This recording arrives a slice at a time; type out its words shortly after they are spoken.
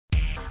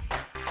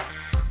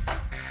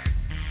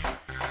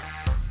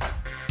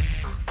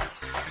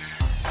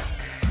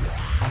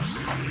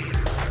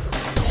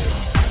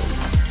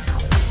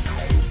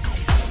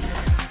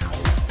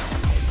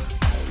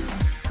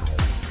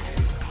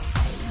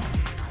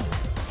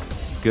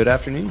Good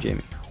afternoon,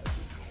 Jamie.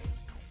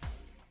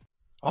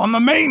 On the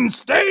main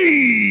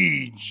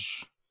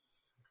stage,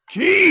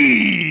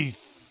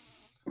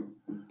 Keith,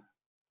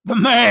 the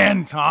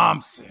man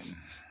Thompson.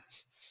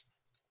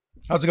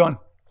 How's it going?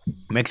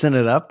 Mixing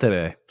it up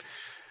today.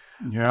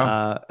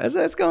 Yeah.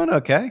 It's going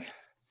okay.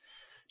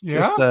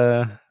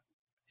 Yeah.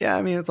 Yeah,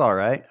 I mean, it's all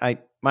right.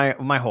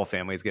 My whole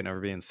family's getting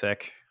over being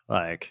sick,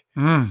 like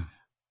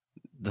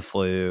the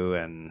flu,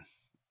 and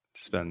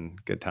it's been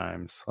good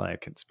times.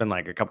 Like, it's been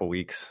like a couple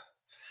weeks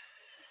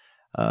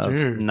of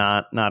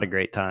not a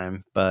great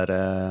time, but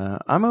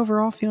I'm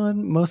overall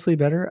feeling mostly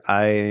better.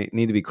 I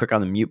need to be quick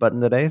on the mute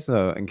button today,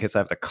 so in case I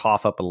have to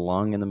cough up a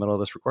lung in the middle of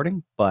this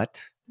recording,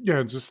 but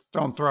yeah, just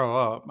don't throw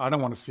up. I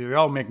don't want to see it.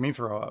 They'll make me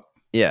throw up.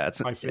 Yeah,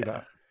 I see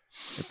that.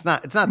 It's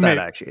not that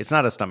actually. It's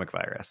not a stomach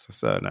virus.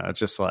 So no, it's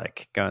just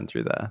like going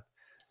through the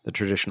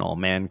traditional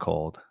man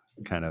cold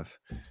kind of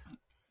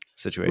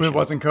situation. It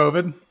wasn't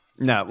COVID?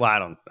 No, well, I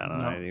don't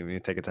know. I didn't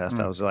even take a test.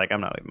 I was like, I'm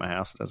not leaving my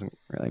house. It doesn't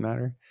really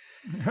matter.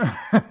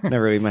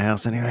 Never leave my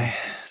house anyway.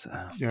 So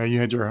yeah, you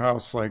had your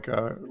house like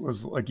it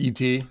was like ET,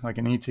 like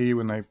an ET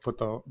when they put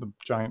the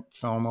giant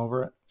film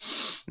over it.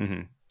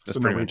 Mm-hmm. That's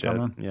pretty much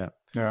it.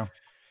 Yeah,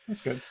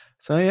 that's good.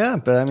 So yeah,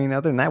 but I mean,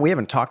 other than that, we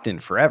haven't talked in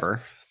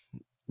forever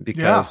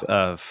because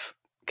of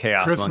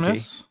Chaos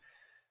Monkey.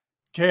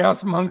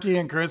 Chaos Monkey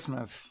and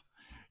Christmas.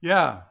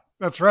 Yeah,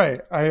 that's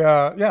right.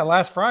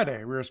 Last Friday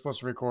we were supposed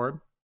to record,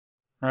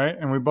 right?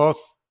 And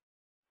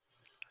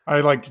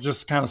I like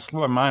just kind of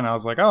slipped my mind. I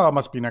was like, oh, it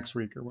must be next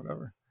week or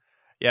whatever.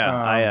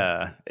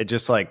 Yeah, it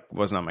just like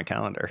wasn't on my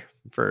calendar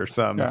for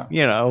some,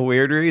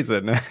 weird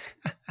reason.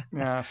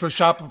 Yeah, so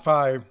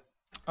Spotify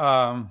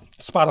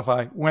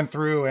went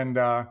through and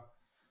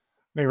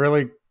they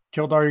really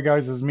killed all you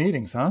guys'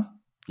 meetings, huh?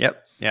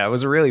 Yep. Yeah, it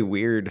was a really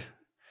weird.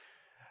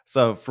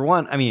 So for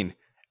one, I mean,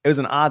 it was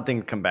an odd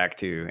thing to come back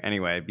to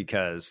anyway,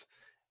 because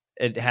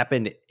it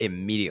happened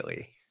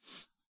immediately.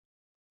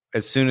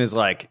 As soon as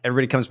like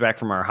everybody comes back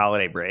from our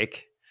holiday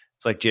break,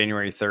 it's like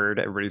January 3rd,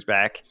 everybody's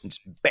back, and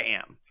just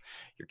bam,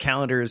 your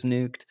calendar is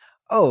nuked.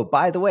 Oh,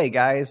 by the way,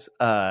 guys,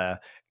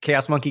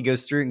 Chaos Monkey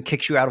goes through and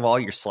kicks you out of all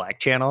your Slack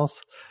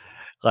channels.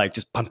 Like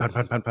just punt,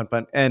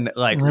 and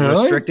like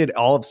restricted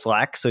all of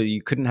Slack, so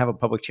you couldn't have a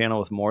public channel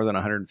with more than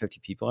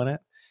 150 people in it.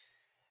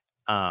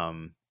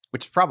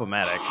 Which is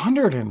problematic.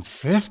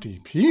 150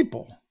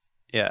 people.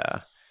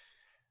 Yeah.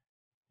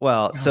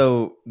 Well,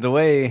 so the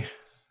way.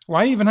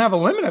 Why even have a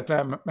limit at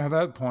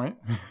that point?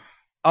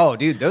 Oh,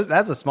 dude,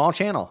 that's a small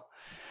channel.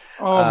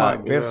 Oh my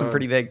God. We have some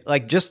pretty big,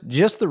 like just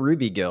the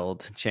Ruby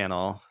Guild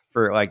channel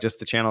for like just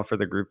the channel for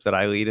the group that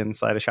I lead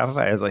inside of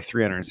Shopify has like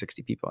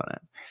 360 people in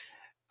it.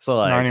 So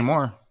like not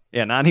anymore.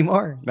 Yeah, not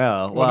anymore.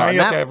 No. Well, now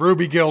you have to have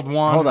Ruby Guild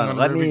 1. Hold on.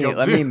 Let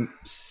me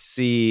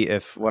see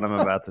if what I'm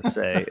about to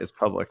say is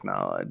public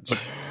knowledge.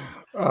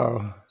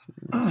 Oh,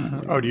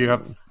 do you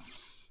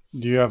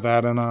have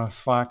that in a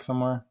Slack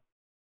somewhere?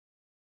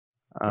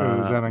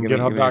 Is that a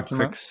GitHub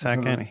document? Quick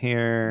second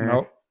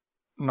here.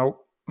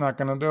 Nope. Not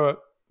going to do it.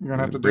 You're going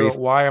to have to do it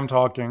while I'm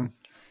talking.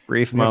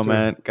 Brief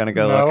moment. Going to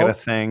go look at a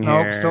thing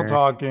here. Nope, still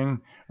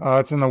talking.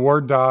 It's in the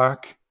Word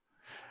doc.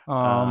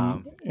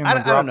 I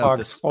don't know if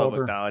this is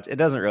public knowledge. It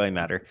doesn't really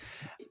matter.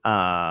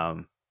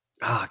 Oh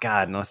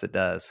God, unless it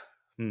does.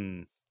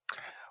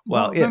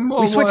 Well,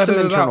 we switched some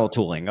internal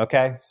tooling.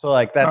 Okay, so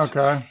like that's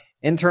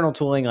internal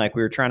tooling. Like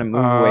we were trying to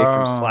move away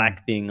from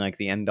Slack being like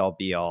the end all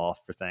be all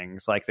for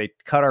things. Like they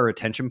cut our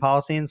retention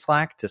policy in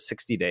Slack to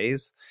 60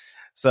 days,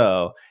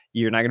 so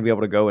you're not going to be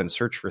able to go and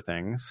search for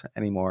things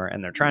anymore.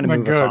 And they're trying to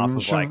move us off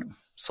of like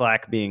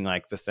Slack being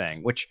like the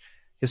thing, which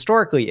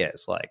historically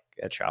is like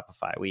at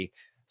Shopify.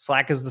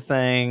 Slack is the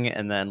thing,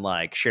 and then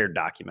like shared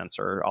documents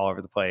are all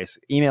over the place.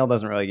 Email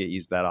doesn't really get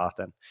used that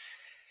often.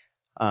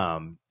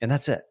 And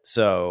that's it.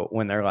 So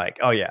when they're like,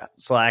 oh yeah,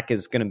 Slack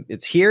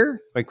it's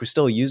here, like we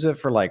still use it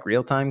for like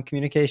real-time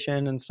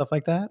communication and stuff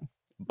like that,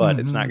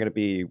 but it's not going to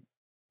be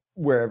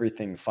where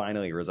everything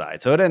finally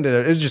resides. So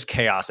it was just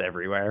chaos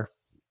everywhere.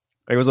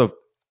 It was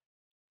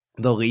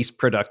the least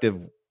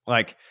productive,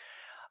 like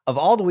of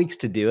all the weeks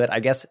to do it, I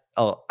guess.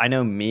 I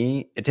know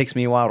it takes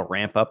me a while to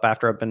ramp up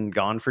after I've been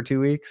gone for 2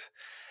 weeks.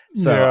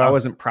 So I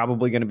wasn't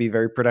probably going to be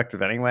very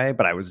productive anyway,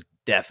 but I was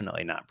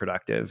definitely not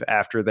productive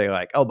after they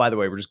like, oh, by the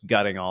way, we're just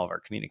gutting all of our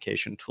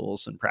communication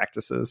tools and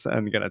practices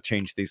and going to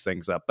change these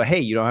things up. But hey,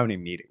 you don't have any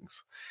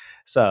meetings.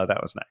 So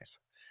that was nice.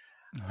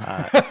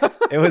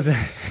 It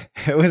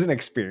was an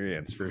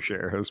experience for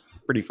sure. It was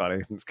pretty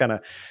funny. It's kind of,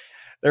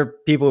 there are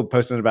people who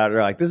posted about it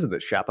are like, this is the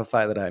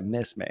Shopify that I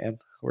miss, man,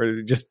 where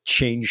they just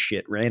change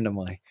shit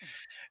randomly.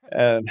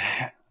 And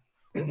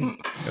it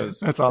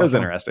was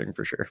interesting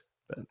for sure.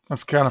 But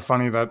that's kind of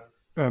funny that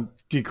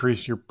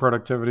decreased your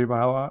productivity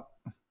by a lot.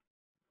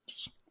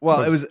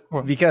 Well, it was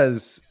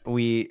because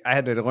I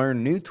had to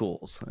learn new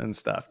tools and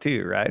stuff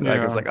too, right?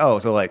 Like it's like, oh,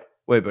 so like,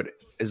 wait, but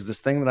is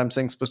this thing that I'm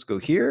saying supposed to go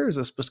here? Or is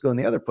it supposed to go in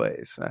the other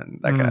place? And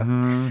that kind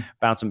of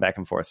bouncing back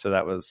and forth. So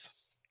it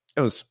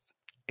was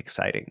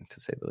exciting to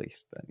say the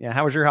least. But yeah,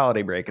 how was your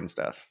holiday break and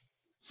stuff?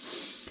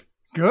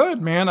 Good,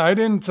 man. I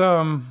didn't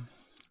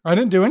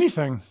do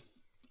anything.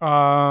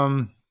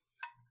 Real.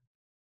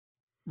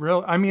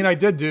 I mean,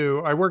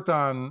 I worked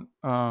on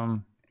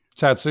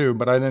Tatsu,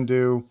 but I didn't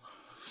do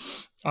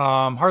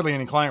hardly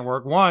any client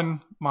work.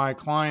 One, my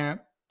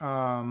client,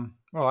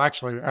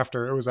 actually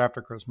it was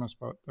after Christmas,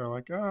 but they're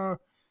like,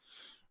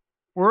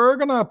 we're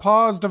going to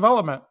pause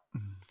development.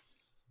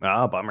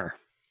 Ah, bummer.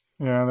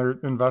 Yeah, their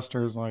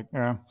investors like,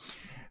 yeah,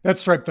 that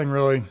Stripe thing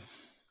really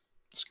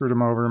screwed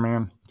them over,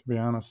 man, to be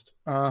honest.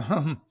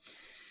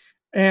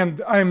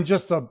 And I'm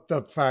just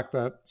the fact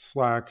that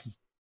Slack's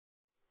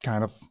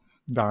kind of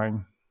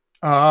dying.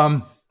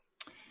 A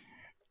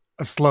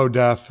slow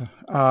death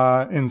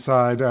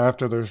inside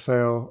after their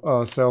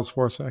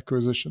Salesforce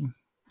acquisition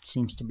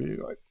seems to be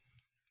like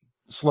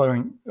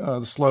slowing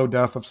the slow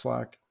death of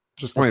Slack.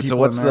 Just right. So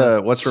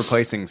what's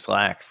replacing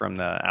Slack from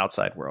the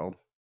outside world?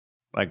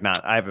 Like,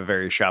 I have a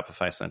very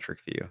Shopify centric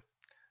view.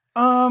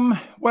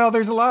 Well,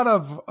 there's a lot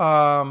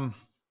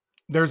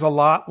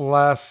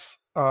less.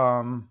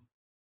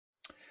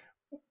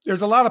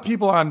 There's a lot of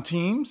people on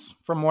Teams,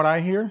 from what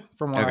I hear,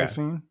 from what I've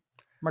seen,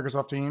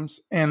 Microsoft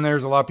Teams, and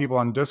there's a lot of people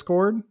on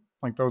Discord.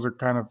 Like, those are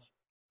kind of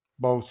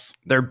both.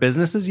 Their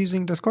businesses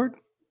using Discord?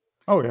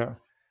 Oh yeah.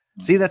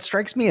 See, that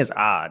strikes me as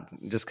odd,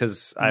 just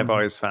because I've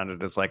always found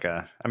it as like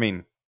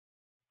I'm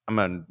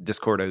a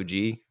Discord OG,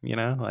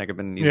 like I've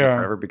been using it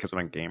forever because I'm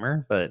a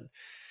gamer, but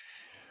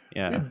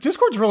yeah.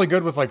 Discord's really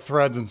good with like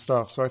threads and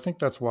stuff. So I think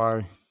that's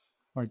why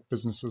like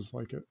businesses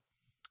like it.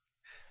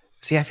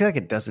 See, I feel like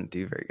it doesn't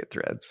do very good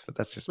threads, but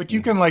that's just like me.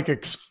 You can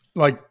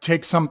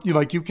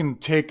you can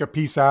take a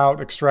piece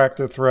out, extract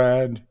a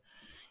thread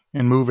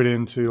and move it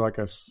into like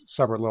a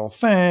separate little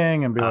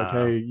thing and be like,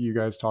 hey, you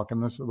guys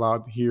talking this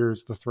about,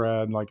 here's the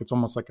thread. Like, it's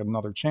almost like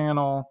another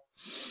channel.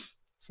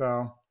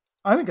 So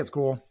I think it's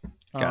cool.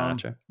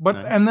 Gotcha. But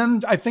nice. And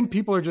then I think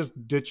people are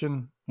just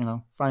ditching,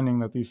 finding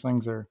that these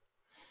things are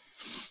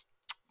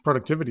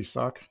productivity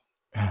suck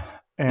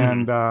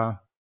and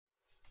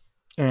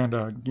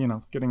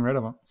getting rid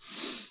of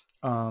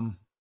them.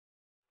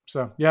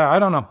 So yeah, I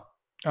don't know.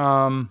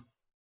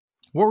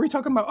 What were we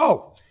talking about?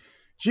 Oh,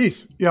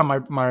 geez. Yeah.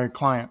 My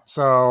client.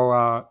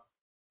 So,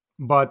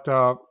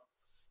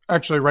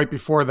 actually right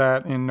before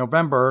that in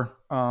November,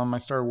 I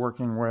started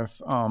working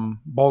with,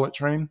 Bullet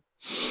Train.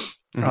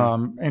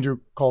 Andrew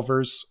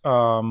Culver's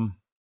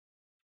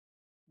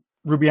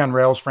Ruby on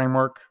Rails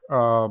framework.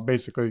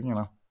 Basically,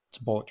 it's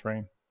a bullet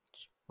train,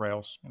 it's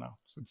Rails,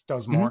 so it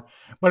does more,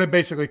 but it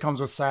basically comes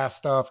with SaaS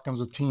stuff, it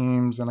comes with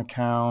teams and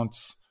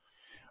accounts.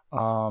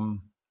 And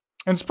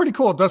it's pretty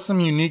cool. It does some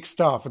unique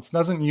stuff. It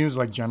doesn't use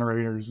like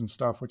generators and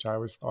stuff, which I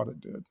always thought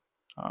it did.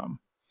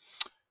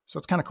 So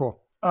it's kind of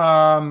cool.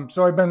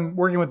 So I've been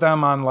working with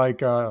them on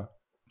like a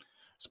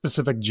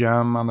specific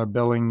gem on their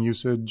billing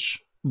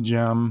usage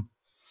gem.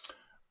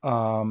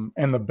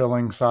 And the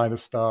billing side of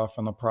stuff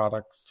and the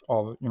products,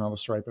 all the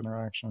Stripe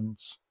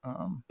interactions,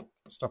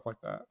 stuff like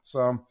that.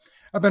 So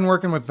I've been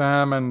working with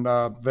them, and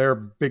they're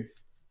big.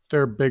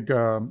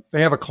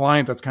 They have a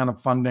client that's kind of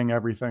funding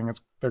everything.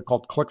 They're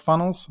called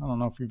ClickFunnels. I don't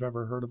know if you've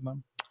ever heard of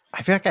them.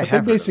 I feel like I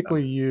have. They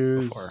basically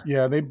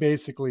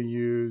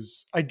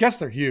use. I guess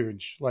they're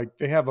huge. Like,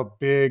 they have a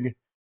big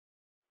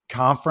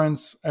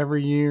conference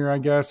every year. I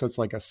guess it's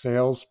like a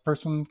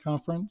salesperson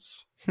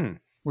conference,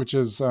 which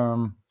is.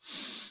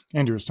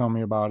 Andrew was telling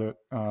me about it.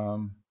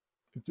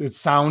 It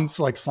sounds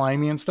like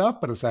slimy and stuff,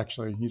 but it's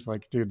actually, he's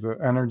like, dude, the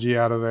energy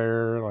out of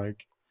there,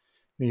 like,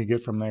 that you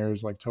get from there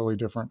is like totally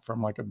different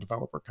from like a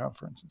developer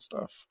conference and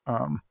stuff.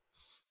 Yeah,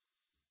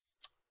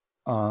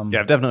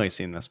 I've definitely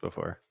seen this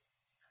before.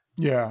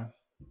 Yeah.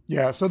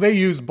 So they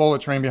use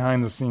Bullet Train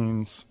behind the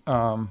scenes.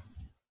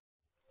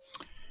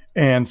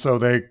 And so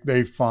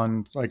they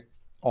fund like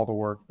all the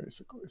work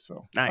basically.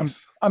 So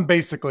nice. That's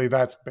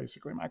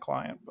basically my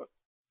client, but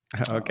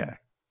okay.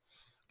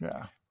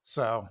 Yeah.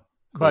 So,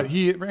 cool. But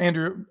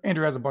Andrew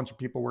has a bunch of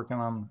people working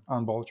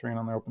on Bullet Train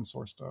on the open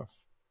source stuff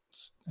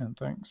and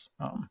things.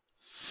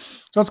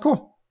 So it's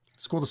cool.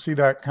 It's cool to see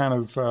that kind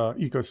of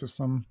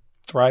ecosystem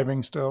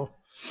thriving still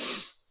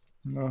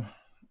in the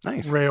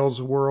nice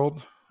Rails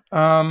world.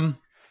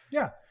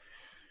 Yeah.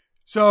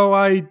 So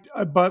I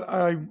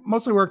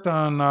mostly worked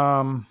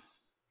on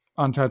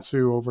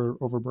Tatsu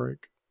over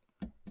break.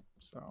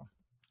 So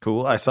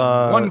cool. I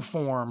saw one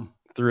form.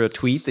 Through a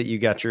tweet that you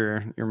got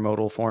your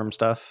modal form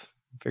stuff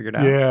figured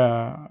out.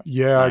 Yeah.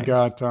 Nice. I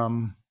got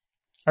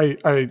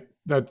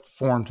that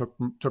form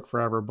took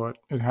forever, but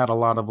it had a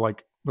lot of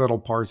like little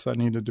parts that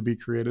needed to be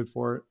created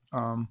for it.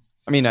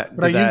 Did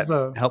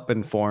that help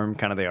inform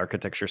kind of the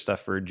architecture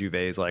stuff for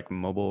Juve's like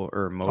mobile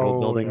or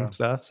modal building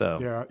stuff?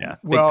 So yeah.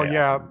 Well,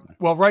 yeah.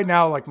 Well, right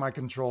now, like my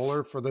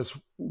controller for this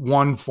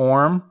one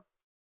form.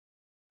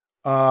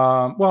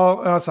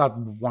 It's not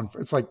one.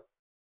 It's like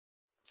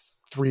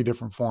 3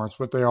 different forms,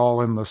 but they're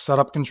all in the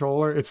setup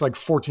controller. It's like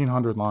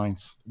 1,400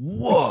 lines.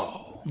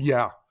 Whoa.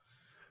 Yeah.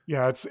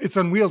 It's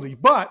unwieldy,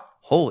 but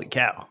holy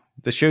cow.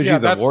 This shows you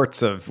the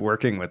warts of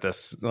working with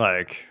this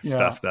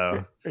stuff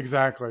though.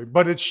 Exactly.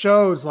 But it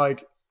shows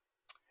like,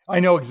 I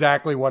know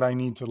exactly what I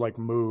need to like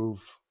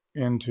move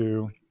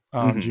into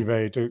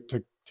Juve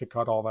to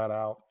cut all that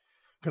out.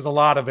 because a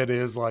lot of it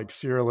is like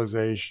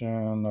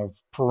serialization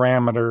of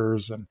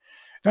parameters, and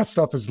that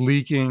stuff is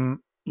leaking.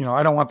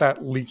 I don't want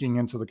that leaking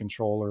into the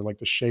controller, like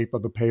the shape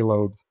of the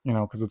payload,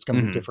 because it's going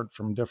to be different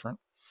from different.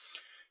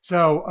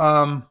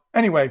 So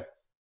anyway,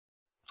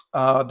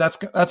 that's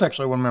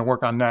actually what I'm going to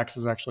work on next,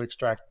 is actually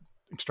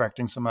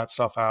extracting some of that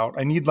stuff out.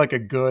 I need like a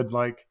good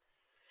like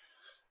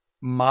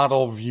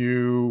model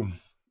view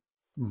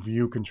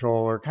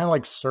controller, kind of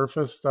like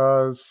Surface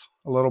does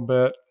a little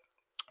bit.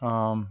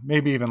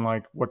 Maybe even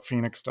like what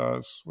Phoenix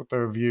does with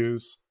their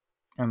views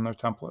and their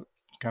template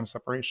kind of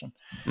separation.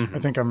 I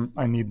think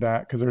I need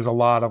that, because there's a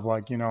lot of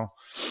like,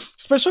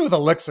 especially with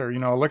Elixir,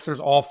 Elixir's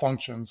all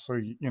functions.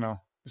 So,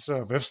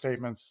 instead of if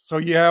statements. So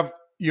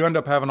you end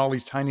up having all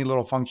these tiny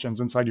little functions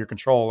inside your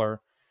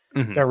controller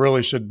that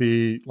really should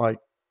be like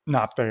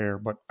not there,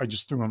 but I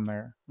just threw them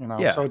there,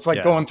 So it's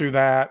like going through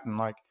that and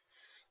like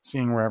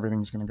seeing where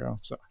everything's going to go.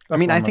 So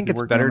I think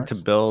it's better to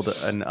build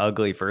an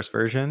ugly first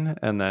version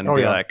and then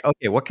be like,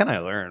 okay, what can I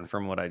learn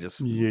from what I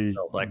just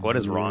built? Like, what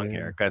is wrong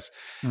here? Because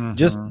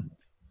just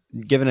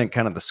giving it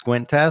kind of the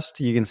squint test,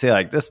 you can see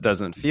like, this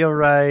doesn't feel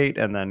right,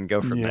 and then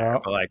go from there.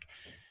 But like,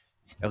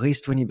 at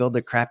least when you build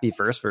a crappy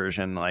first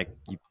version, like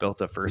you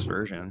built a first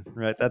version,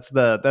 right? That's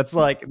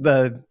like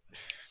the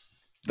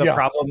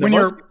problem that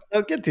most people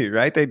don't get to,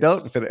 right? They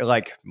don't fit,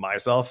 like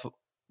myself,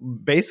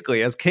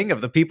 basically as king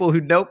of the people who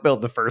don't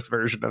build the first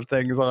version of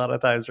things a lot of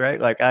times, right?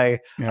 Like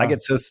I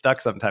get so stuck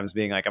sometimes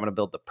being like, I'm going to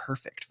build the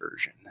perfect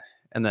version,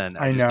 and then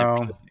I just never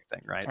do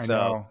anything, right?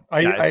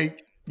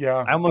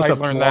 I almost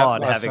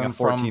applaud having a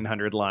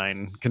 1400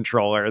 line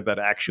controller that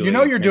actually,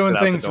 you're doing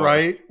things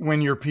right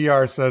when your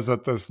PR says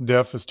that this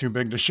diff is too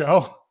big to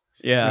show.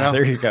 Yeah,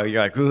 there you go.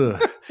 You're like, ooh,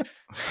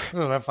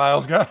 that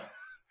file's got.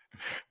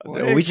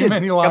 We should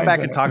come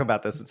back and talk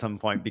about this at some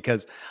point,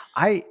 because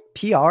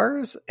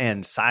PRs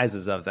and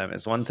sizes of them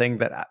is one thing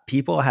that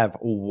people have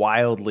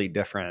wildly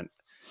different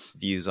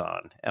views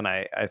on, and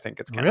I think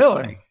it's kind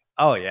of funny.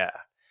 Oh yeah,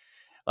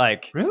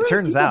 like it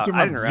turns out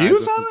I didn't realize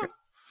this was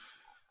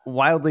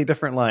wildly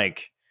different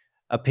like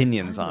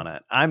opinions on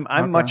it. I'm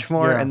much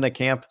more in the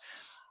camp.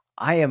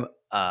 I am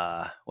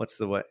at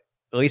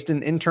least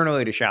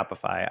internally to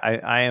Shopify,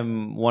 I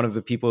am one of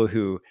the people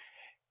who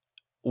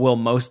will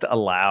most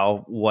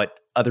allow what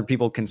other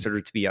people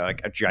consider to be like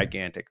a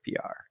gigantic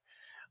PR.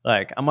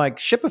 Like, I'm like,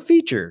 ship a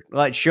feature,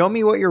 like show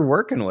me what you're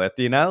working with,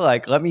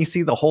 like let me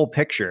see the whole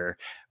picture,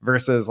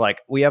 versus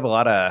like we have a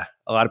lot of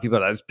people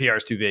that this PR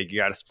is too big, you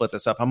got to split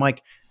this up. I'm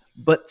like,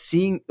 but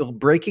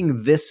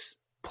breaking this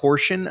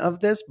portion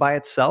of this by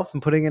itself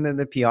and putting it in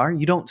a PR,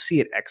 you don't see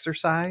it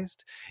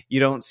exercised.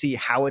 You don't see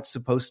how it's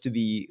supposed to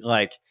be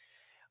like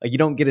you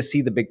don't get to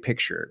see the big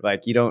picture.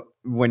 Like you don't,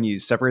 when you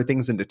separate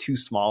things into too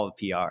small of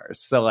PRs.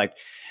 So like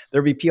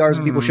there'll be PRs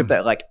and people ship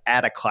that like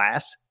add a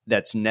class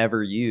that's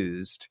never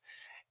used.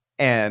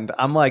 And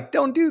I'm like,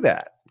 don't do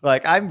that.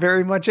 Like I'm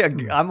very much,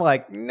 I'm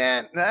like,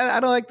 nah,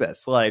 I don't like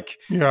this. Like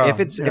if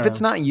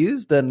it's not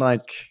used, then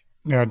like,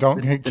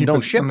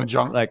 don't ship it.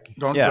 Junk. Like,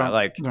 don't junk.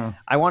 Like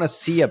I want to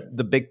see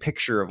the big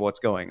picture of what's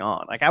going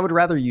on. Like I would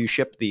rather you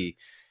ship the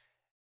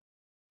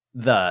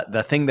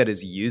thing that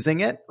is using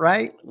it,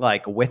 right?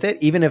 Like with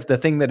it, even if the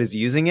thing that is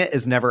using it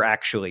is never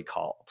actually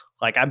called.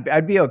 Like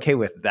I'd be okay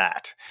with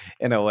that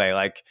in a way,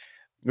 like,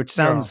 which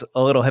sounds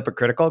a little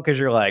hypocritical, because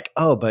you're like,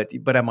 oh, but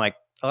I'm like,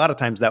 a lot of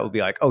times that would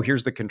be like, oh,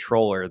 here's the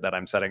controller that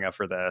I'm setting up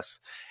for this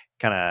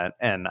kind of,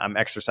 and I'm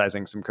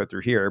exercising some code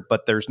through here,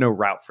 but there's no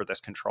route for this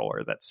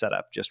controller that's set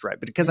up just right.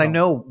 But because I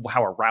know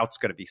how a route's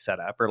going to be set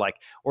up, or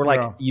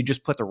you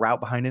just put the route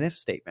behind an if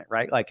statement,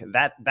 right? Like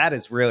that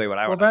is really what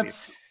I want to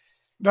see.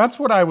 That's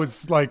what I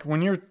was like,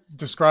 when you're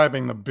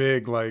describing the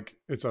big, like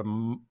it's a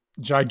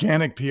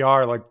gigantic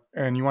PR, like,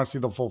 and you want to see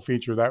the full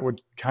feature, that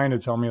would kind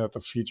of tell me that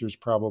the feature is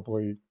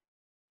probably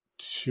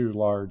too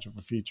large of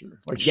a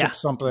feature. Like ship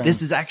something.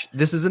 This is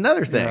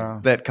another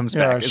thing that comes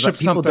back, is that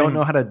people don't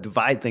know how to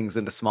divide things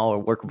into smaller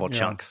workable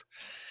chunks.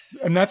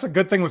 And that's a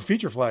good thing with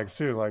feature flags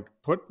too. Like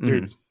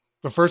dude,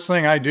 the first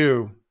thing I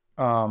do,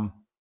 any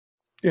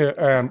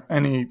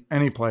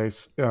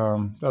place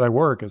that I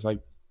work is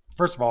like,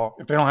 first of all,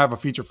 if they don't have a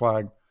feature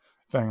flag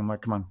thing, I'm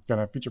like, come on,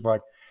 gotta have a feature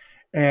flag.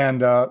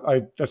 And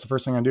that's the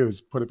first thing I do,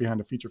 is put it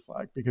behind a feature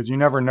flag, because you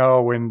never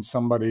know when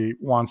somebody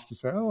wants to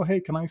say, oh,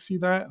 hey, can I see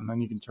that? And then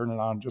you can turn it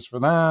on just for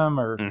them,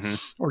 or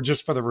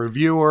just for the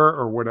reviewer,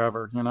 or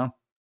whatever,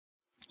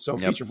 So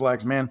feature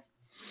flags, man.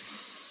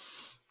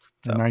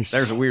 So nice.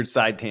 There's a weird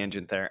side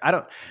tangent there.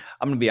 I'm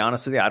going to be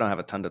honest with you. I don't have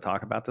a ton to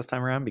talk about this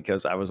time around,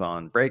 because I was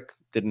on break,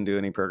 didn't do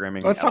any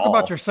programming. Let's talk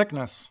about your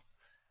sickness.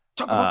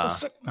 Talk about the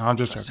sickness. No, I'm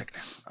just joking.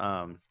 Sickness.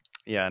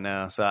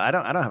 So I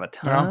don't have a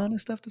ton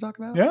of stuff to talk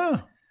about.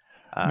 I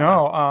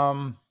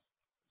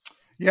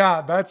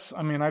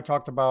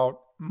talked about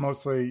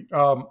mostly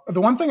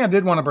the one thing I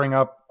did want to bring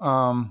up,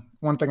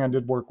 one thing I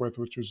did work with,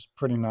 which was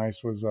pretty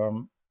nice, was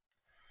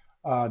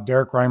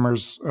Derek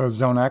Reimer's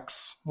Zone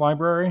X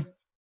library.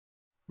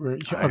 He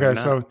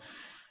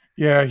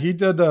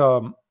did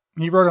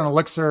he wrote an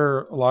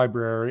Elixir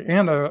library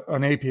and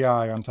an API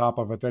on top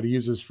of it that he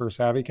uses for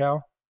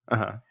SavvyCal.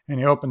 and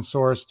he open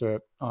sourced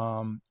it.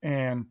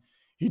 And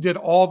he did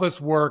all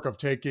this work of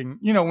taking,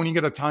 when you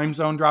get a time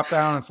zone drop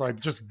down, it's like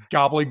just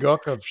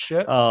gobbledygook of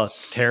shit. Oh,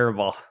 it's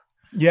terrible.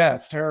 Yeah,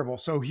 it's terrible.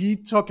 So he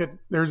took it.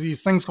 There's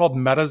these things called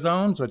meta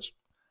zones, which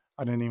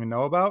I didn't even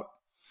know about.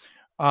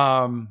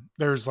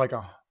 There's like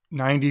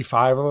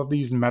 95 of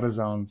these meta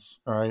zones,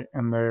 right?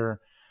 And they're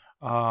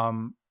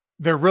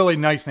really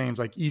nice names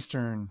like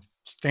Eastern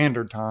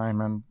Standard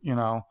Time and,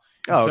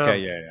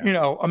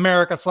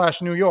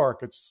 America/New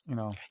York. It's,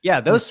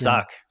 Yeah, those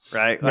suck,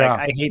 right? Like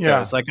I hate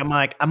those. Like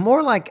I'm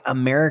more like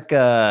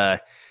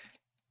America,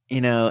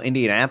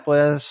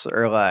 Indianapolis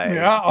or like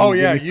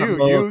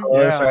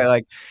right?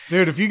 Like,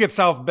 dude, if you get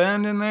South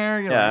Bend in there,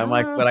 I'm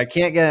like, but I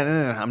can't get.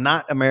 I'm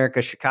not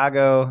America,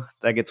 Chicago.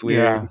 That gets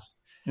weird.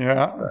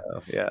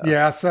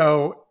 Yeah.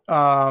 So,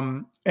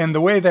 and the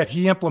way that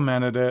he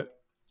implemented it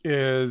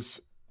is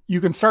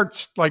you can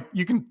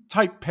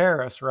type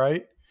Paris,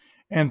 right?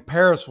 And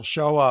Paris will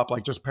show up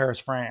like just Paris,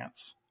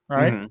 France,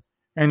 right? Mm-hmm.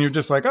 And you're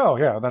just like, oh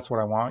yeah, that's what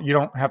I want. You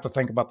don't have to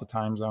think about the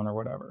time zone or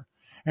whatever.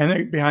 And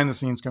it behind the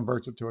scenes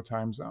converts it to a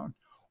time zone,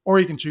 or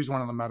you can choose one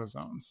of the meta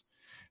zones.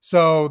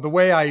 So the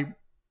way I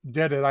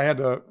did it, I had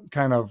to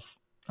kind of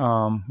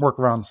work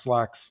around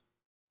Slack's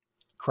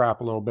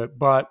crap a little bit,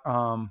 but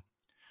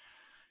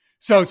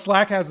so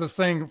Slack has this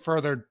thing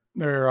for they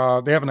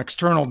have an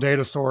external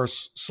data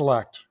source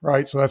select,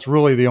 right? So that's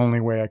really the only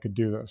way I could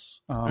do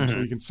this. So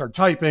you can start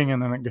typing, and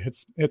then it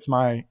hits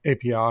my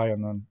API,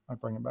 and then I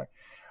bring it back.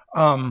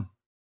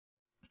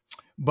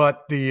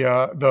 But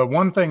the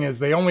one thing is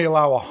they only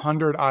allow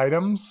 100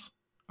 items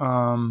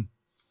in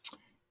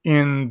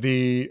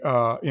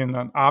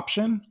an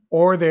option,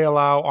 or they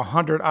allow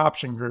 100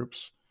 option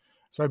groups.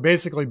 So I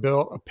basically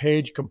built a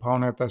page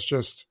component that's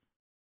just,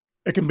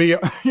 it can be,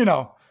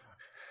 I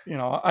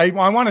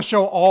want to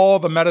show all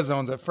the meta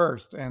zones at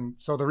first. And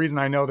so the reason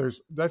I know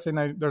there's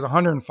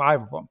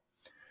 105 of them.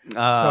 So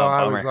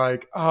I was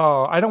like,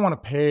 I don't want a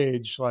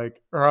page or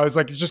I was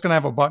like, it's just going to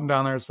have a button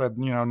down there that said,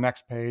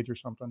 next page or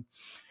something.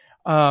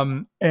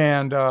 So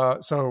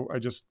I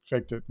just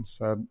faked it and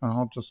said,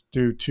 I'll just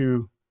do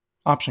 2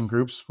 option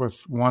groups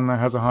with one that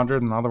has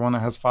 100 and the other one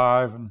that has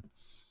 5. And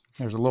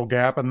there's a little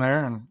gap in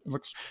there and it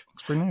looks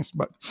pretty nice,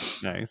 but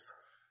nice.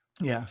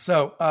 Yeah.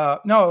 So,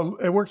 no,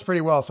 it works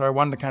pretty well. So I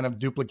wanted to kind of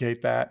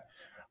duplicate that.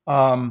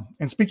 And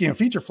speaking of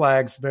feature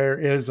flags, there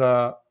is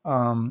a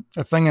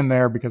thing in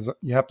there because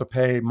you have to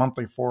pay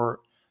monthly for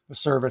the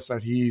service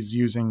that he's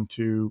using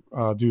to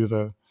do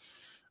the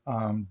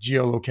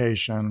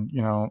geolocation,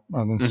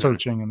 and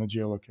searching in the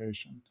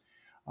geolocation,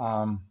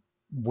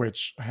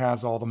 which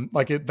has all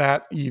the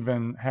that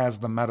even has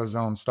the meta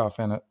zone stuff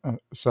in it.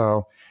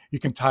 So you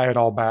can tie it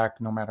all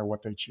back no matter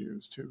what they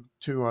choose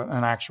to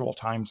an actual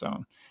time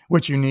zone,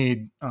 which you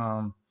need,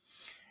 to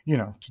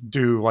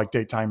do like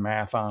daytime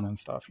math on and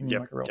stuff. You need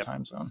like a real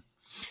time zone.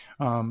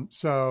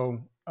 So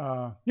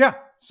I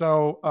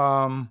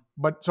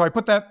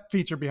put that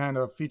feature behind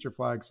a feature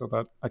flag so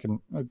that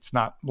it's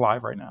not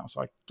live right now.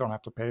 So I don't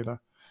have to pay the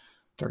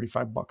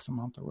 $35 a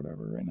month or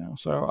whatever right now.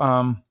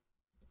 So,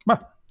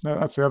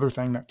 that's the other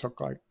thing that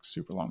took like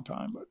super long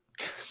time, but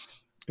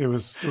it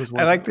was worth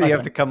I like that you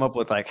have to come up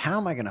with like, how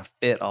am I going to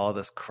fit all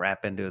this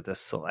crap into this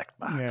select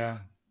box? Yeah.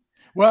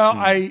 Well,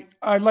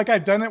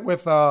 I've done it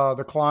with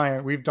the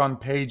client. We've done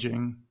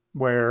paging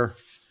where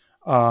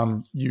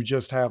you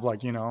just have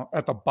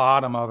at the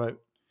bottom of it,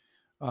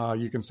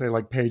 you can say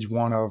like page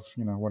 1 of,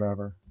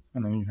 whatever.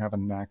 And then you have a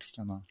next.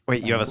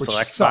 Wait, you have a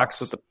select box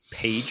with the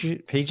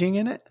paging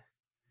in it?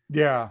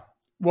 Yeah.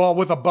 Well,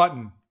 with a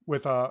button.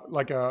 With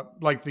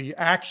the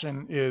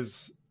action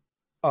is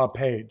a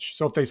page.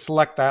 So if they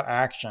select that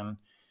option,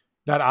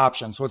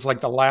 so it's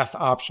like the last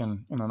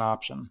option in an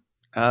option.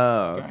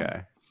 Oh,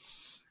 okay.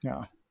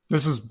 Yeah.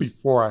 This is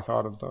before I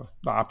thought of the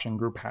option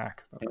group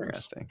hack.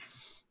 Interesting.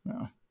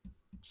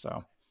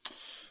 So,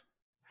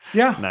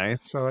 yeah. Nice.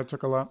 So it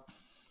took a lot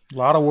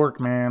of work,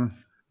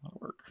 man. A lot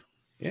of work.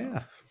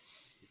 Yeah.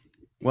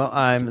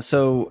 Well,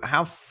 so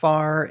how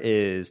far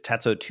is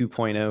Tatso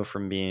 2.0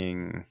 from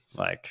being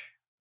like...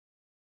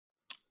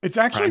 It's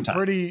actually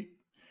pretty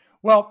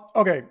well.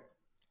 Okay,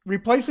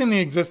 replacing the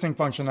existing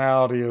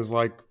functionality is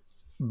like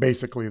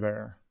basically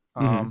there.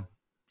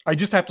 I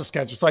just have to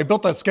schedule. So I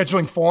built that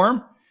scheduling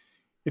form.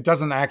 It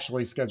doesn't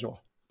actually schedule.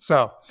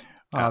 So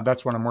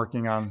that's what I'm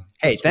working on.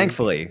 Hey,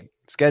 thankfully,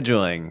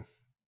 scheduling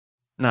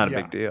not a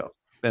big deal.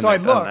 So I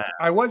looked.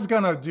 I was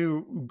gonna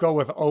go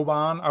with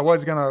Oban. I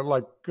was gonna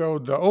go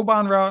the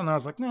Oban route, and I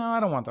was like, no, I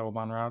don't want the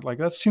Oban route. Like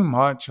that's too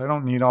much. I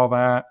don't need all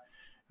that.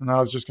 And I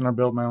was just going to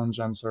build my own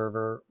gen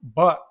server.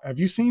 But have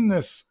you seen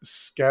this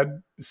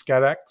SkedX?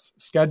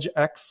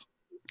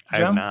 I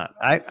have not.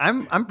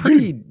 I'm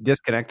pretty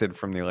disconnected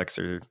from the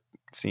Elixir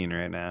scene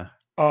right now.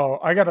 Oh,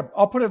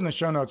 I'll put it in the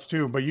show notes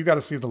too, but you got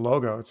to see the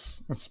logo.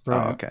 It's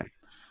brilliant. Oh, okay.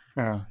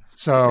 Yeah.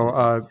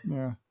 So,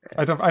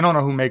 I don't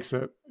know who makes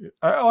it.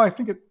 I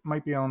think it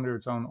might be under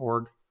its own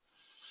org.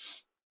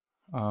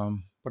 But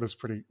it's a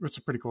pretty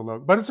cool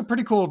logo, but it's a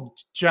pretty cool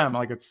gem.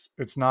 Like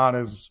it's not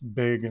as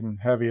big and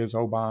heavy as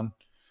Oban.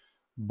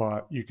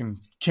 but you can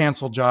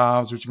cancel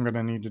jobs, which I'm going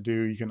to need to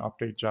do. You can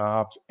update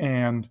jobs,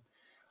 and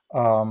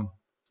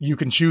you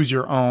can choose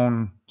your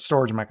own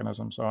storage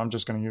mechanism. So I'm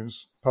just going to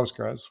use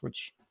Postgres,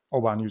 which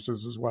Oban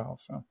uses as well.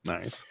 So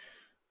nice.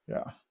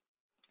 Yeah.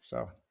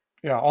 So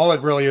yeah, all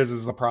it really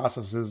is the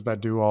processes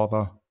that do all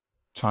the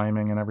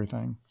timing and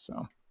everything.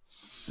 So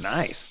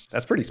nice.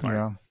 That's pretty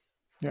smart.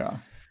 Yeah.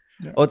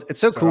 Well, it's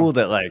so cool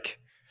that like,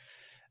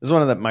 this is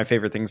one of my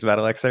favorite things about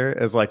Elixir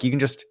is like, you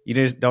just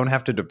don't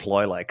have to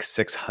deploy like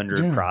 600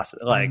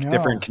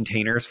 different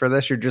containers for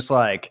this. You're just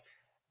like,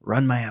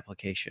 run my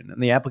application.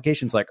 And the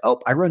application's like, oh,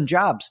 I run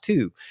jobs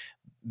too.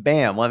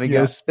 Bam, let me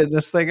go spin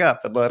this thing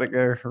up and let it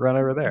go run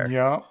over there.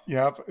 Yeah.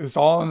 It's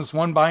all in this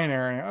one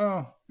binary.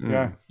 Oh,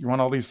 yeah. You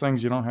want all these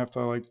things. You don't have to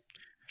like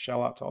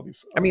shell out to all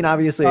these. I mean,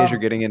 obviously, as you're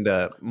getting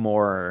into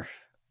more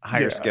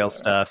higher scale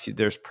stuff,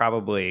 there's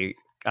probably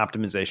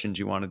optimizations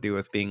you want to do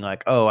with being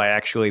like, oh, I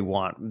actually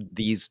want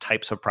these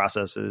types of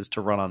processes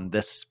to run on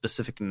this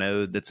specific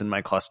node that's in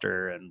my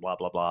cluster and blah,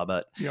 blah, blah.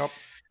 But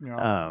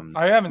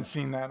I haven't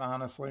seen that,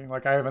 honestly.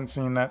 Like, I haven't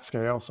seen that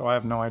scale, so I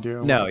have no idea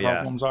what the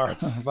problems are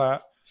with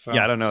that. So.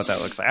 Yeah, I don't know what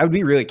that looks like. I would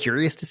be really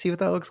curious to see what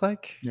that looks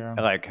like. Yeah.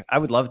 Like, I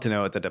would love to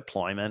know what the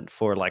deployment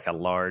for like a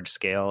large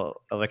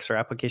scale Elixir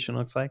application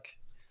looks like.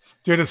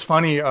 Dude, it's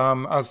funny. I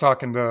was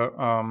talking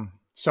to,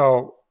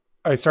 so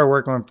I started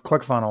working with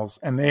ClickFunnels,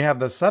 and they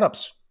have the setup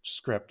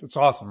script. It's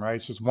awesome, right?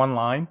 It's just one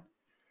line.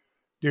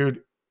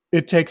 Dude,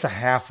 it takes a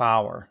half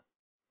hour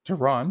to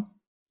run.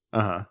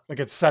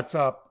 Like, it sets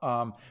up.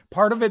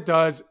 Part of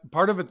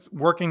it's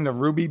working the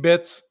Ruby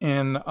bits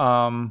in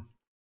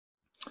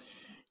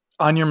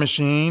on your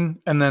machine,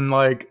 and then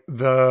like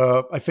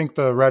I think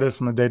the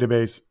Redis and the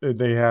database,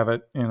 they have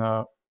it in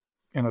a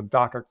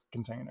Docker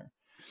container.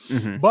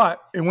 But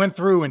it went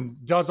through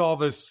and does all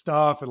this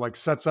stuff. It like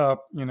sets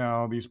up,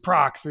 these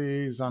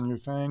proxies on your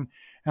thing.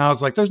 And I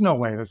was like, there's no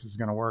way this is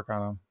going to work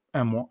on a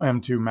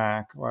M2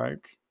 Mac.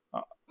 Like,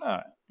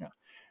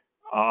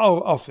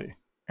 I'll see.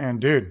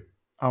 And dude,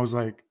 I was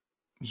like,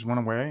 just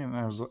went away,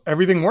 and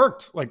everything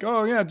worked. Like,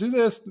 oh yeah, do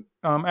this,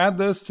 add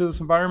this to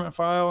this environment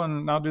file,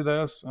 and now do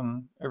this,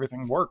 and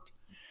everything worked.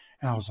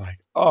 And I was like,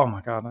 oh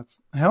my God, that's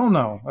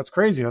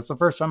crazy. That's the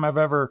first time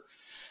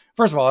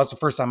first of all, that's the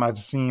first time I've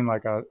seen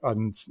like a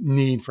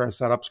need for a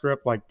setup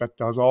script like that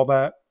does all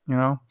that,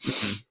 a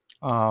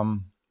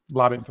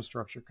lot of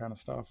infrastructure kind of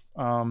stuff.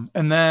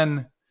 And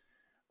then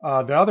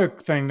the other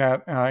thing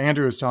that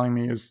Andrew was telling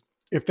me is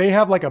if they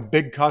have like a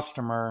big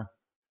customer,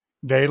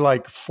 they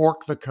like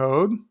fork the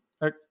code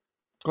at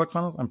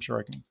ClickFunnels. I'm sure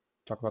I can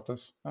talk about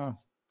this.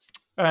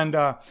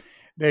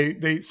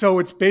 So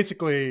it's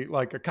basically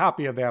like a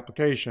copy of the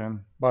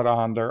application, but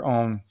on their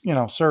own,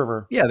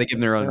 server. Yeah, they give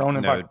them their own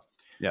node.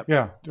 Yep.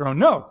 Yeah, their own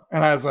node.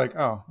 And I was like,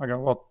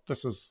 well,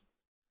 this is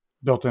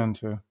built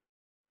into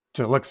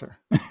Elixir.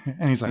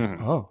 And he's like,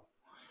 oh,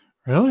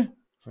 really?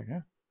 It's like,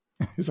 yeah.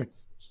 He's like,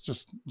 it's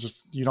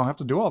just you don't have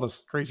to do all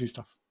this crazy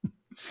stuff.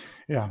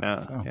 Yeah.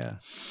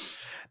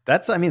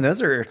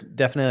 Those are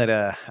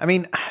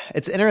definitely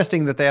it's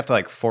interesting that they have to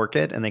like fork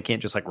it and they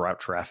can't just like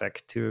route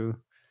traffic to.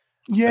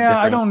 Yeah,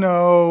 I don't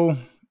know.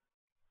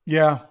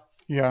 Yeah.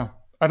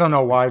 I don't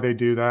know why they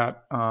do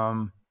that.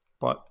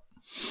 But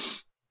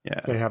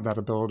yeah, they have that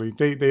ability.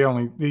 They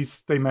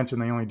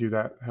mentioned they only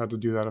had to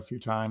do that a few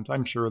times.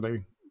 I'm sure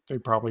they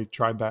probably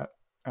tried that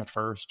at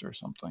first or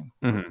something.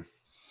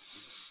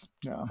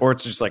 Yeah. Or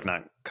it's just like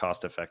not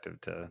cost effective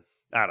to,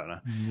 I don't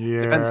know.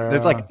 Yeah. Depends.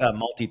 There's like a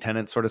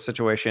multi-tenant sort of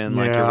situation.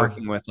 Like you're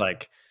working with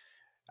like,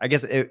 I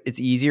guess it's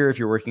easier if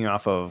you're working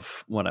off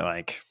of one of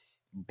like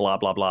blah,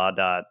 blah, blah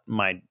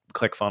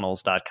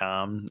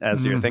myclickfunnels.com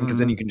as your thing. Cause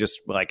then you can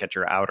just like at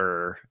your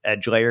outer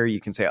edge layer,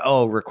 you can say,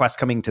 oh, requests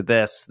coming to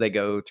this, they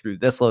go through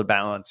this load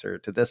balancer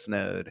to this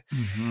node.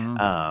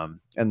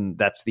 And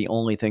that's the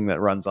only thing that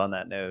runs on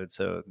that node.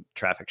 So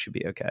traffic should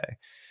be okay.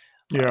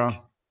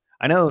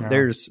 I know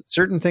there's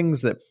certain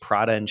things that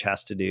Prod-Eng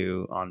has to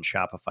do on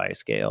Shopify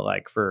scale,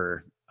 like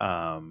for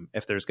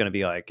if there's going to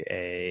be like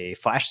a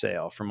flash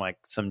sale from like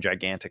some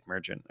gigantic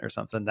merchant or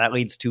something, that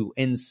leads to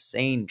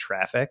insane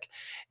traffic.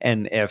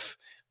 And if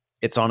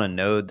it's on a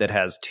node that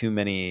has too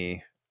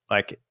many,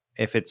 like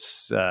if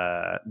it's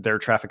their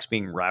traffic's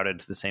being routed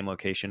to the same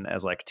location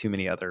as like too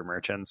many other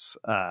merchants,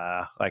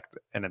 and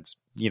it's,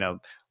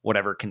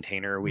 whatever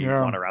container we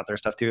want to route their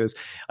stuff to is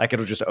like,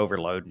 it'll just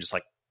overload and just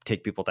like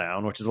take people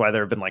down, which is why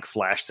there have been like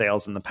flash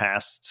sales in the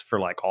past for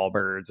like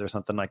Allbirds or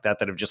something like that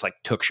have just like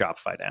took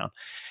Shopify down.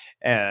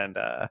 And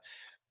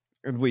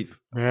we've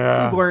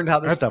learned how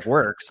this stuff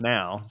works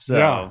now.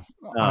 So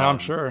I'm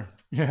sure.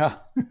 Yeah.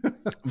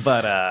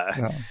 But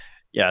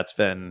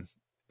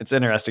it's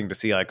interesting to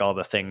see like all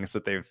the things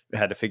that they've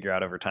had to figure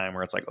out over time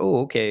where it's like,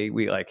 oh, okay,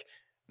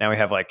 now we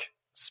have like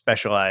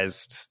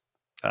specialized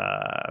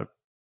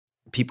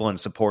people in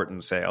support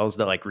and sales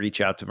that like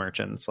reach out to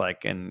merchants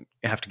like and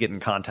have to get in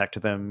contact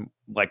with them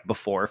like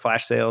before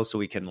flash sales so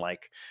we can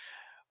like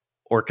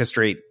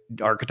orchestrate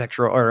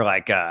architectural or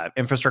like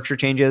infrastructure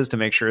changes to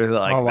make sure that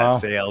like that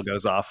sale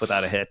goes off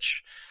without a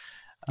hitch.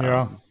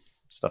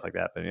 stuff like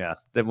that. But yeah,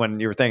 then when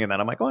you were thinking that,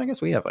 I'm like, well, I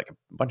guess we have like a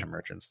bunch of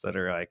merchants that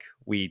are like,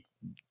 we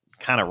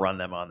kind of run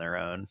them on their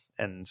own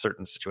in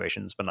certain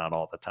situations, but not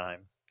all the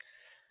time.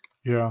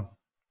 Yeah.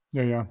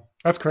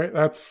 That's great.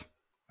 That's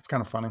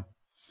kind of funny.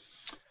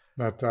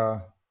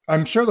 That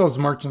I'm sure those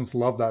merchants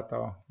love that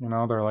though.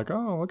 They're like,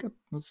 oh, look at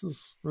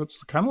this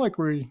it's kind of like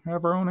we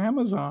have our own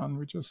Amazon.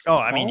 We just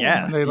I mean,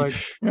 yeah. They like,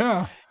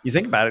 yeah. You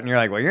think about it and you're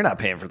like, well, you're not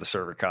paying for the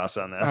server costs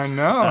on this. I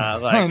know.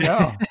 I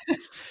know.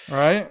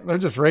 Right? They're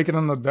just raking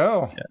in the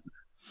dough. Yeah.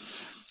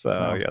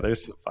 So yeah,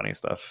 there's funny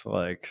stuff,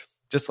 like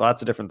just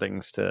lots of different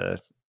things to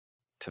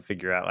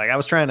figure out. Like I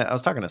was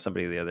talking to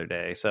somebody the other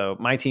day. So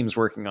my team's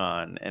working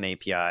on an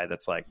API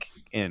that's like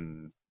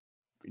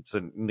it's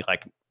a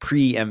like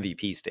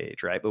pre-MVP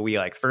stage, right? But we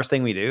like first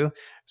thing we do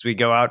is we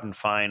go out and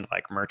find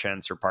like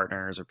merchants or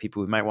partners or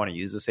people who might want to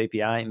use this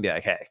API and be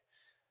like, hey,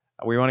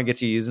 we want to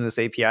get you using this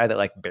API that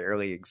like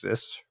barely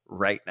exists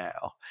right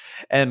now.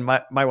 And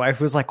my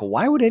wife was like,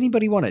 why would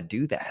anybody want to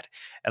do that?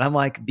 And I'm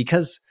like,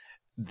 because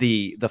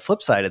the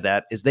flip side of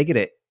that is they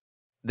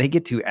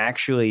get to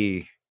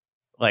actually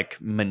like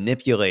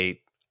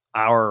manipulate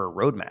our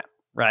roadmap,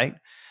 right?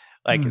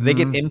 Like they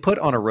get input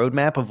on a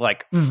roadmap of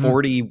like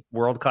 40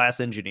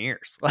 world-class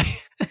engineers.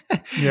 Like,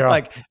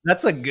 like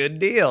that's a good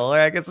deal.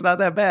 Like it's not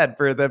that bad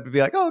for them to be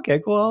like, oh, okay,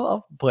 cool.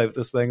 I'll play with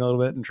this thing a little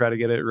bit and try to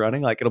get it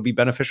running. Like it'll be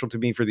beneficial to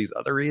me for these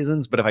other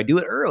reasons. But if I do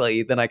it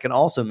early, then I can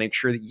also make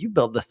sure that you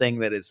build the thing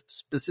that is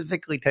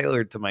specifically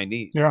tailored to my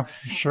needs. Yeah,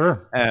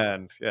 sure.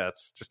 And yeah,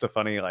 it's just a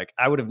funny, like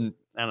I don't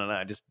know.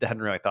 I just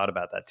hadn't really thought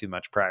about that too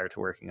much prior to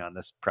working on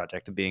this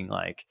project of being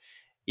like,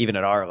 even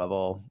at our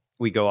level,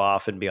 we go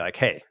off and be like,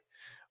 hey,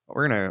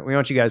 we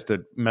want you guys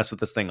to mess with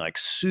this thing like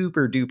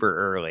super duper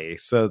early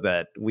so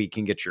that we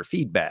can get your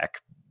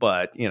feedback.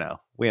 But,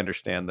 we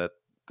understand that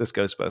this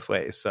goes both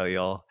ways. So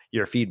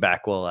your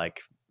feedback will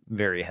like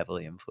very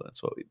heavily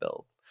influence what we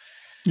build.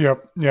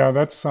 Yep. Yeah.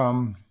 That's,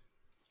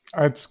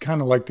 it's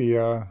kind of like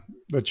the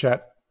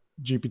chat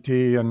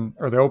GPT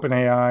or the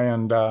OpenAI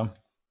and,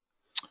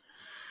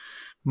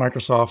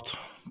 Microsoft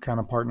kind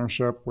of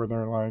partnership where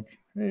they're like,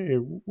 hey,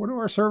 what do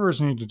our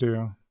servers need to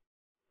do?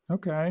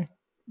 Okay.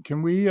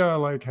 Can we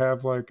like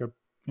have like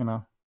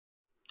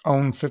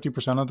own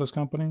 50% of this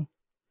company?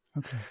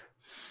 Okay.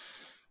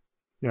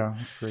 Yeah,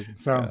 that's crazy.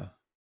 So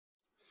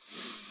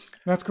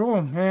that's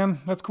cool, man.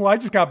 That's cool. I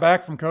just got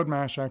back from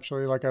CodeMash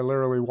actually. Like I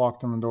literally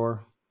walked in the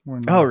door.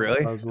 Oh,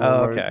 really? Okay.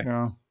 Late,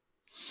 yeah.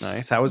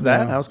 Nice. How was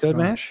that? How's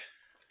CodeMash?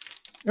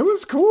 It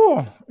was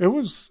cool.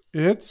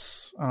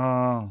 It's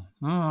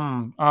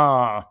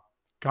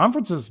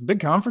conferences, big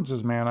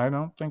conferences, man. I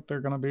don't think they're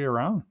going to be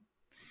around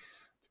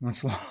too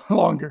much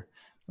longer.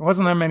 There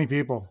wasn't that many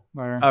people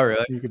there. Oh,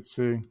 really? You could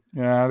see.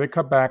 Yeah, they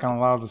cut back on a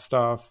lot of the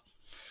stuff,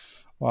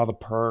 a lot of the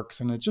perks,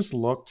 and it just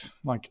looked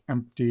like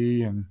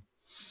empty. And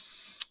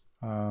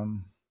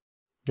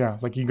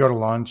like you go to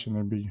lunch and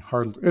there'd be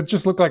it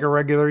just looked like a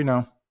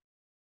regular,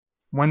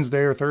 Wednesday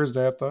or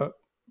Thursday at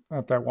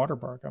that water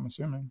park, I'm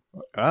assuming.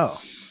 But,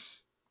 oh,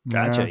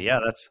 gotcha. Yeah,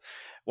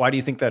 why do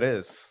you think that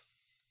is?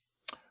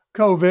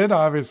 COVID,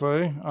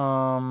 obviously.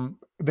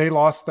 They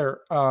lost their,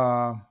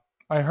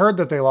 I heard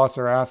that they lost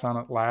their ass on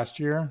it last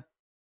year.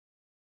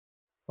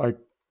 Like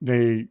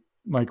they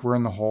were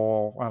in the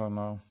hole. I don't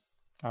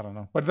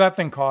know. But that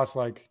thing costs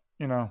like,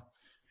 a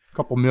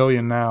couple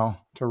million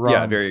now to run.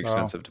 Yeah, very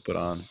expensive to put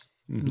on.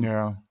 Mm-hmm.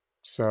 Yeah.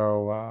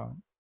 So,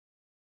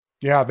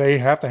 they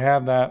have to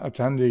have that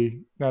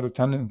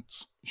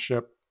attendance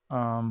ship.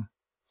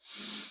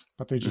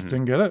 But they just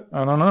didn't get it.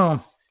 I don't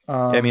know.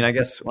 I mean, I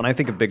guess when I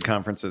think of big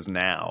conferences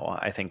now,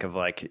 I think of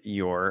like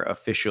your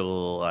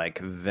official like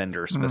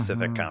vendor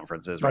specific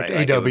conferences, like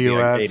right?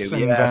 AWS,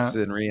 like AWS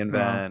and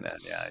reInvent,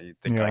 and you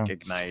think like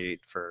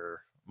Ignite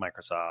for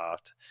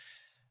Microsoft,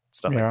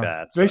 stuff like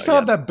that. They still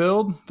have that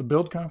the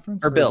Build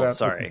conference, or Build.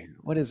 Sorry,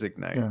 what is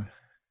Ignite?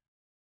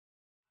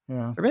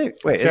 Yeah. Or maybe,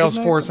 wait,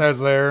 Salesforce has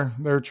their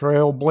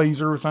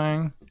Trailblazer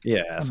thing.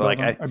 Yeah, so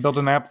I built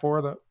an app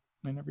for that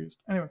they never used.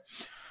 Anyway.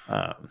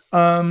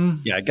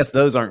 I guess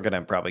those aren't going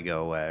to probably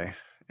go away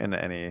in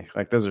any,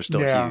 like those are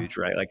still huge,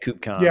 right? Like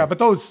KubeCon. Yeah, but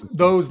those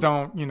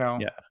don't,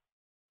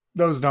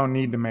 those don't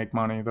need to make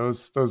money.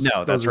 Those are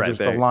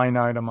just a line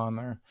item on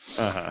there.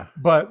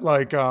 But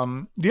like,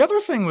 the other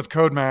thing with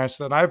CodeMash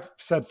that I've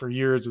said for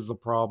years is the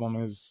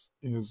problem is,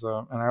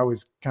 and I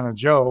always kind of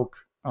joke,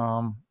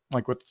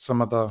 like with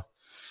some of the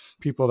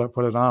people that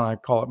put it on, I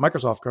call it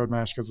Microsoft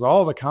CodeMash because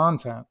all the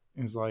content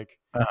is like,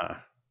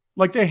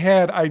 like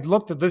I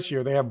looked at this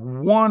year, they have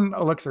one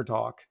Elixir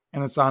talk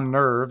and it's on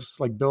Nerves,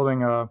 like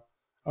building a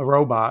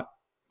robot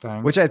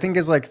thing. Which I think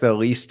is like the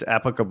least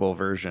applicable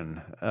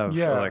version of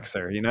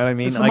Elixir. You know what I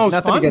mean? It's like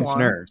nothing against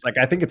Nerves. Like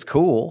I think it's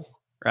cool,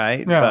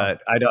 right? Yeah.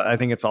 But I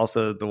think it's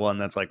also the one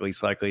that's like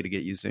least likely to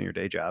get used in your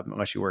day job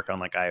unless you work on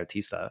like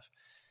IoT stuff.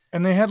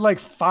 And they had like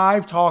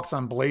 5 talks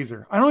on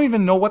Blazor. I don't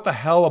even know what the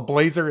hell a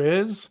Blazor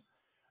is.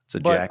 It's a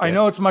jacket. I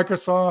know it's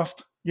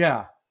Microsoft.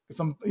 Yeah.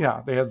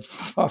 They had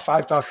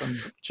 5 talks on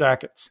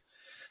jackets.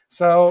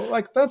 So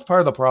like that's part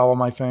of the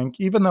problem, I think.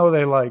 Even though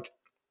they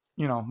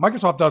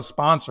Microsoft does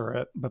sponsor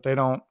it, but they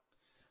don't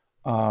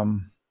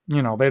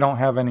They don't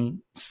have any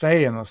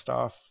say in the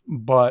stuff,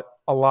 but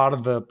a lot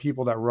of the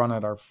people that run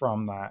it are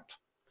from that,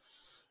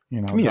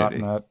 community.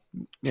 .NET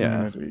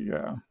community.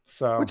 Yeah.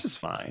 So, which is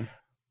fine.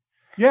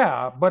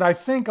 Yeah. But I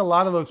think a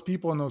lot of those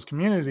people in those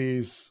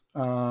communities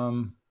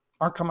aren't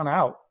coming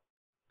out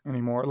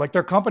anymore. Like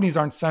their companies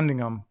aren't sending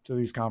them to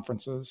these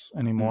conferences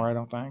anymore. I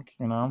don't think,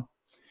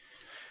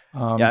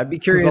 I'd be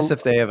curious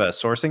if they have a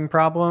sourcing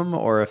problem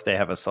or if they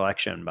have a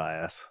selection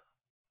bias.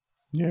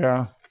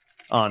 Yeah.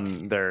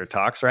 On their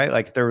talks, right?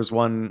 Like if there was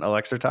one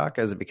Alexa talk,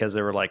 is it because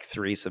there were like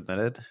 3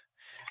 submitted?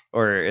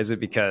 Or is it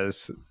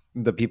because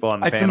the people on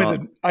the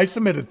panel... I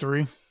submitted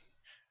 3.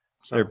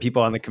 So. There are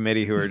people on the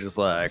committee who are just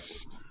like,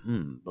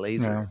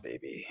 Blazor,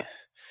 baby.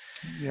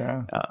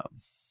 Yeah.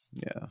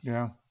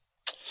 Yeah.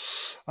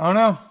 I don't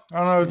know.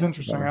 It was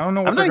interesting. I don't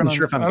know what I'm not even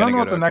sure if I'm going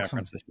to go to a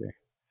conference this year.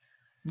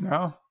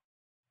 No.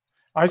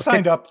 I've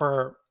signed up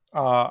for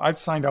a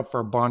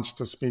bunch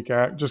to speak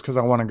at just because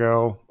I want to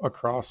go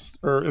across,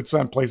 or it's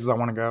on places I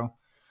want to go.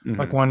 Mm-hmm.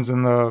 Like one's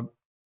in the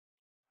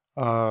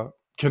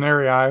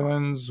Canary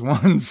Islands,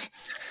 one's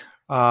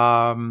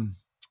in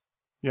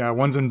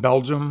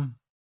Belgium.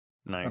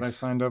 Nice. That I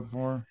signed up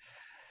for.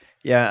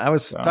 Yeah, I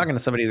was talking to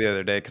somebody the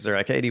other day because they're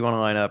like, "Hey, do you want to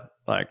line up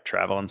like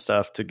travel and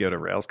stuff to go to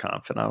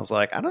RailsConf?" And I was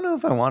like, "I don't know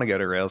if I want to go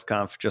to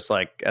RailsConf just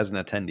like as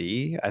an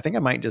attendee. I think I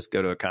might just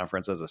go to a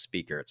conference as a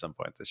speaker at some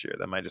point this year.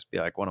 That might just be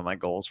like one of my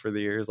goals for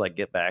the year is like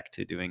get back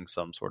to doing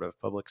some sort of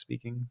public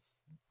speaking."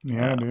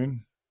 Yeah,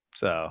 dude.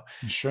 So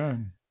you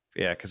should.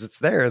 Yeah, because it's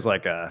there as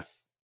like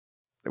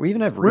we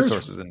even have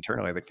resources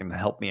internally that can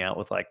help me out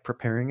with like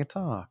preparing a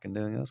talk and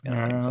doing those kind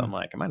of things. So I'm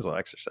like, I might as well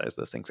exercise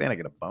those things. And I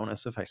get a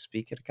bonus if I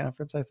speak at a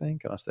conference, I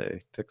think, unless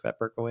they took that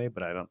perk away,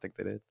 but I don't think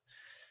they did.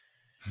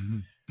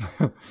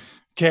 Mm-hmm.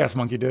 Chaos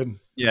Monkey did.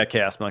 Yeah,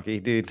 Chaos Monkey,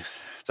 dude.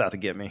 It's out to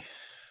get me.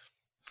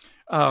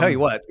 Tell you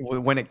what,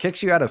 when it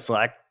kicks you out of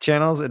Slack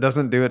channels, it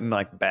doesn't do it in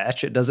like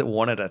batch. It does it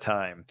one at a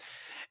time.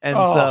 And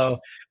so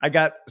I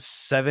got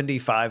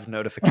 75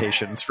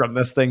 notifications from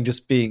this thing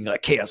just being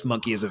like, Chaos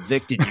Monkey has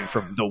evicted you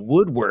from the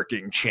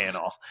woodworking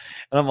channel.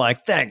 And I'm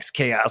like, thanks,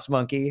 Chaos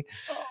Monkey.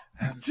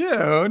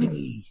 Dude,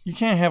 you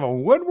can't have a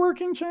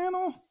woodworking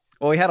channel?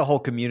 Well, we had a whole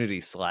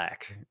community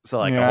Slack. So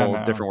like a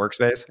whole different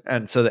workspace.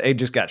 And so it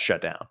just got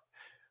shut down.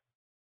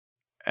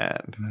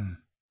 And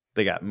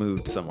they got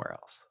moved somewhere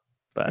else.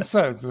 But it's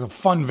a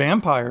fun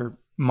vampire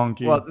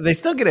monkey. Well, they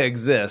still going to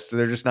exist.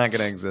 They're just not going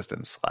to exist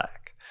in Slack.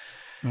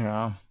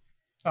 Yeah.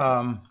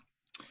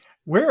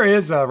 Where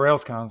is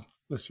RailsConf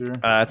this year?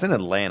 It's in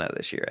Atlanta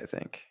this year, I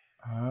think.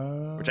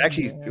 Which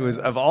actually it was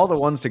of all the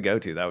ones to go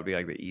to, that would be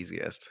like the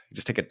easiest. You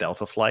just take a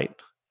Delta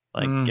flight,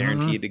 like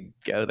guaranteed to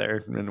go there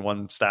in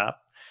one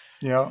stop.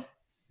 Yeah.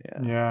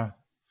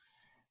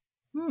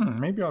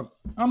 Maybe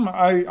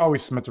I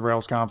always submit to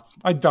RailsConf.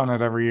 I've done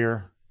it every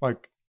year.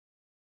 Like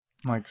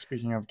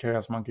speaking of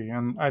Chaos Monkey,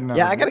 and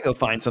I got to go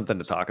find something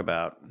to talk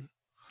about.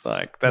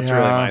 Like that's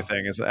really my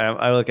thing is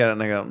I look at it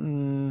and I go,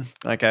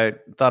 like I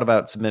thought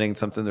about submitting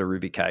something to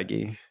Ruby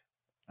Kaigi.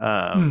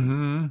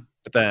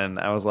 But then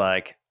I was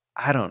like,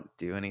 I don't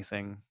do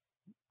anything.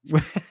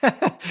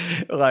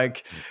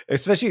 Like,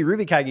 especially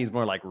Ruby Kaigi is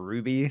more like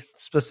Ruby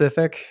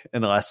specific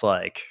and less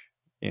like,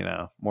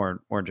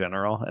 more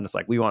general. And it's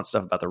like, we want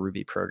stuff about the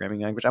Ruby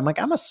programming language. I'm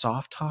like, I'm a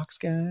soft talks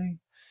guy.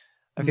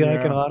 I feel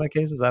like in a lot of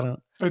cases,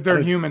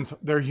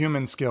 they're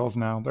human skills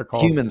now. They're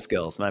called human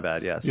skills. My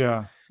bad. Yes.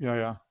 Yeah.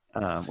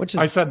 Which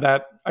is I said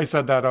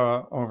that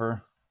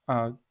over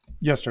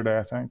yesterday,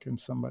 I think, and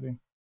somebody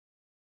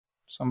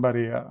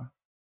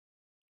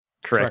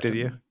corrected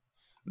you.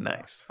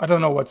 Nice. I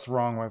don't know what's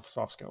wrong with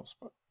soft skills,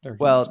 but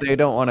they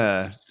don't want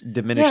to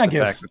diminish the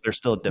fact that they're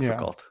still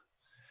difficult.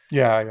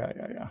 Yeah. I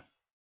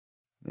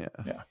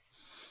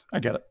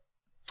get it.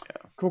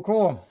 Yeah.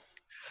 Cool.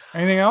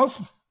 Anything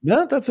else?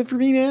 No, that's it for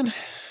me, man.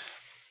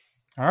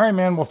 All right,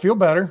 man. We'll feel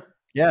better.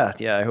 Yeah.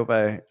 I hope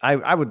I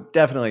would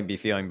definitely be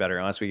feeling better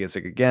unless we get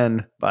sick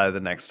again by the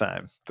next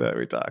time that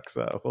we talk.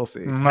 So we'll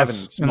see. Having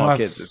small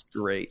kids is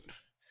great.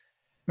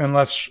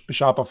 Unless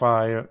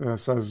Shopify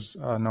says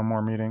no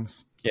more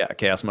meetings. Yeah.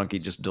 Chaos Monkey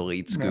just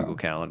deletes Google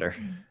Calendar.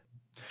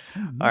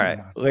 All right.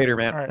 Later,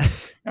 man. All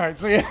right.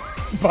 See ya.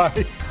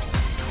 Bye.